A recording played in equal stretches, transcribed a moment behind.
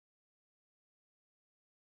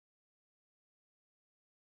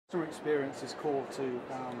Customer experience is core to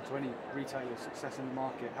any retailer's success in the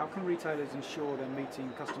market. How can retailers ensure they're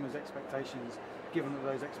meeting customers' expectations, given that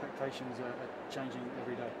those expectations are changing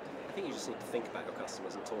every day? I think you just need to think about your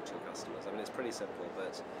customers and talk to your customers. I mean, it's pretty simple,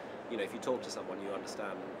 but if you talk to someone, you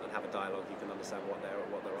understand and have a dialogue, you can understand what they're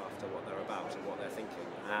after, what they're about, and what they're thinking.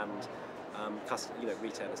 And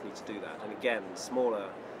retailers need to do that. And again, smaller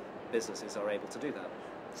businesses are able to do that.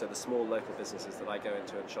 So the small local businesses that I go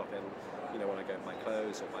into and shop in, when I go and buy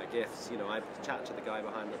clothes or buy gifts, I chat to the guy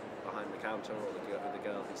behind the counter or the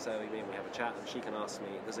girl who's serving me, and we have a chat, and she can ask me.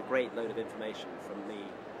 There's a great load of information from me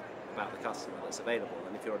about the customer that's available.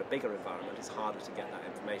 And if you're at a bigger environment, it's harder to get that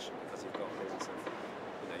information because you've got lots of,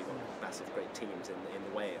 you've got massive great teams in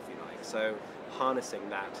the way, if you like. So harnessing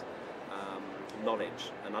that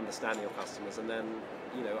knowledge and understanding your customers, and then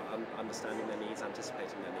understanding their needs,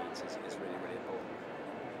 anticipating their needs is really, really important.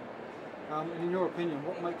 And in your opinion,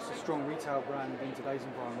 what makes a strong retail brand in today's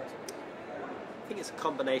environment? I think it's a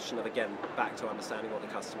combination of, again, back to understanding what the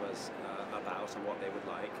customer's about and what they would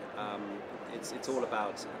like. It's all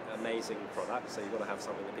about amazing products, so you've got to have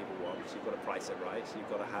something that people want, you've got to price it right, you've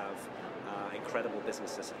got to have incredible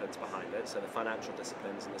business disciplines behind it, so the financial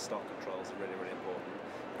disciplines and the stock controls are really, really important.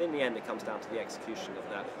 But in the end, it comes down to the execution of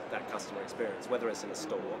that customer experience, whether it's in a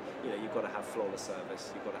store, you've got to have flawless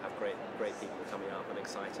service, you've got to have great people coming up and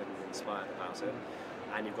excited and inspired about it,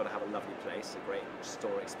 and you've got to have a lovely place, a great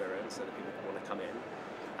store experience so that people want to come in.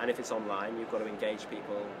 And if it's online, you've got to engage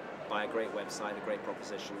people by a great website, a great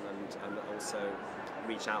proposition, and also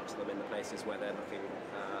reach out to them in the places where they're looking,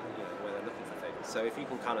 where they're looking for things. So if you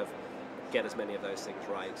can kind of get as many of those things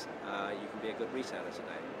right, you can be a good retailer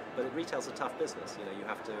today. But retail's a tough business.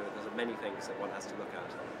 There's many things that one has to look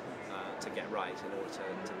at to get right in order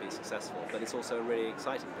to be successful. But it's also a really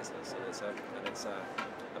exciting business, and it's a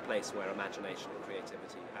place where imagination and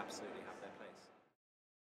creativity absolutely happen.